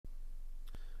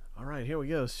All right, here we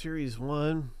go. Series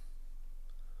 1.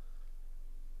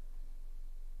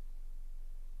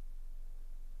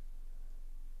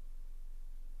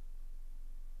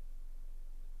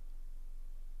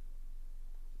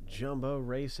 Jumbo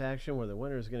race action where the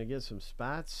winner is going to get some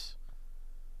spots.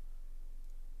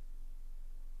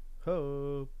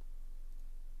 Hope.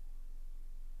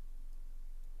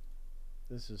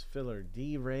 This is filler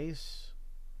D race.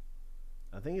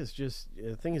 I think it's just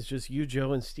you,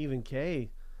 Joe, and Stephen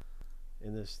K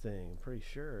in this thing. I'm pretty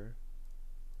sure.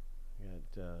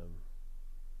 Got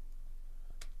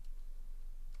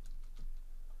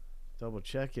double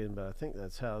checking, but I think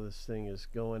that's how this thing is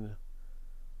going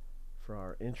for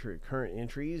our current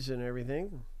entries and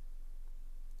everything.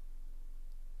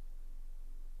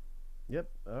 Yep.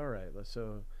 All right.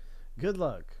 So, good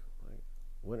luck.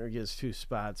 Winner gets 2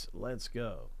 spots. Let's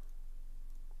go.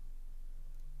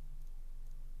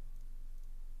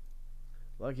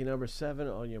 Lucky number 7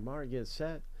 on your mark. Get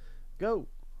set. Go.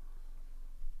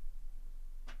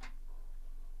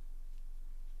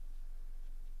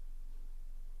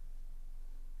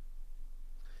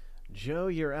 Joe,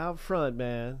 you're out front,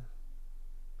 man.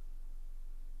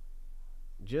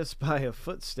 Just by a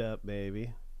footstep,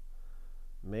 maybe.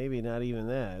 Maybe not even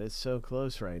that. It's so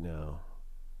close right now.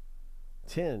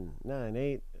 10, 9,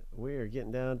 8. We are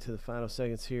getting down to the final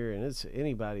seconds here, and it's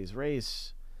anybody's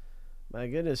race. My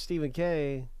goodness, Stephen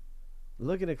K.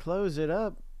 looking to close it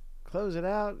up. Close it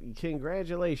out.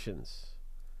 Congratulations.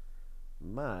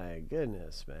 My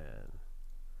goodness, man.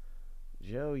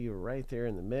 Joe, you were right there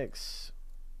in the mix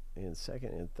in second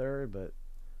and third, but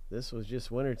this was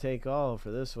just winner take all for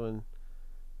this one.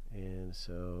 And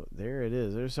so there it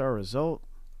is. There's our result.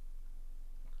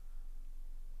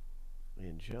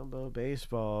 In Jumbo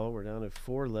Baseball, we're down to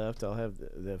 4 left. I'll have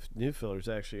the new fillers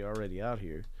actually already out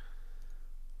here.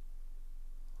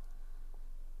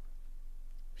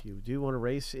 If you do want to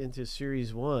race into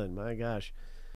Series 1, my gosh,